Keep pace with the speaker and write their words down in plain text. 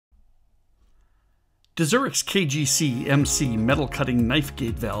DEZURIK's KGC-MC metal cutting knife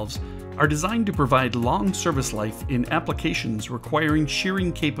gate valves are designed to provide long service life in applications requiring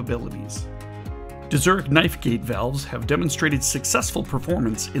shearing capabilities. DEZURIK knife gate valves have demonstrated successful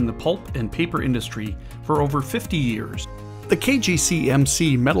performance in the pulp and paper industry for over 50 years. The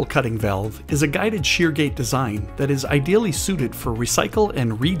KGC-MC metal cutting valve is a guided shear gate design that is ideally suited for recycle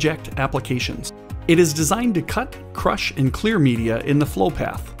and reject applications. It is designed to cut, crush, and clear media in the flow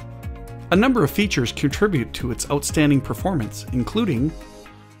path. A number of features contribute to its outstanding performance, including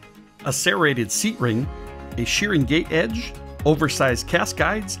a serrated seat ring, a shearing gate edge, oversized cast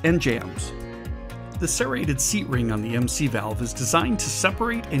guides, and jambs. The serrated seat ring on the MC valve is designed to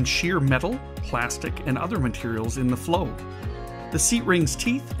separate and shear metal, plastic, and other materials in the flow. The seat ring's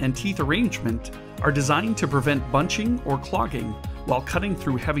teeth and teeth arrangement are designed to prevent bunching or clogging while cutting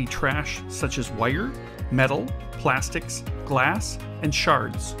through heavy trash such as wire, metal, plastics, glass, and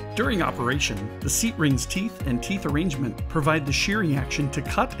shards. During operation, the seat ring's teeth and teeth arrangement provide the shearing action to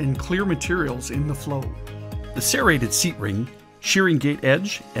cut and clear materials in the flow. The serrated seat ring, shearing gate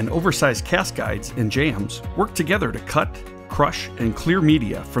edge, and oversized cast guides and jambs work together to cut, crush, and clear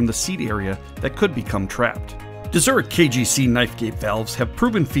media from the seat area that could become trapped. DEZURIK KGC knife gate valves have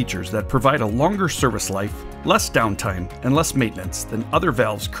proven features that provide a longer service life, less downtime, and less maintenance than other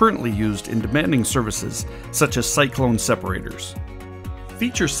valves currently used in demanding services such as Cyclone separators.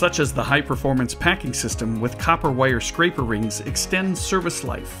 Features such as the high-performance packing system with copper wire scraper rings extend service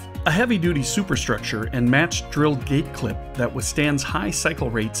life, a heavy-duty superstructure and matched drilled gate clip that withstands high cycle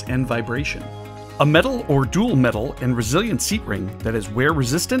rates and vibration, a metal or dual metal and resilient seat ring that is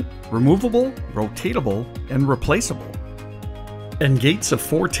wear-resistant, removable, rotatable, and replaceable, and gates of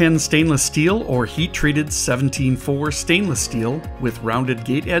 410 stainless steel or heat-treated 17-4 stainless steel with rounded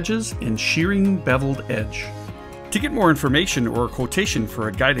gate edges and shearing beveled edge. To get more information or a quotation for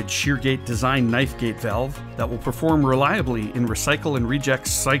a guided shear gate design knife gate valve that will perform reliably in recycle and reject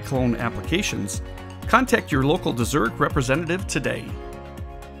Cyclone applications, contact your local DEZURIK representative today.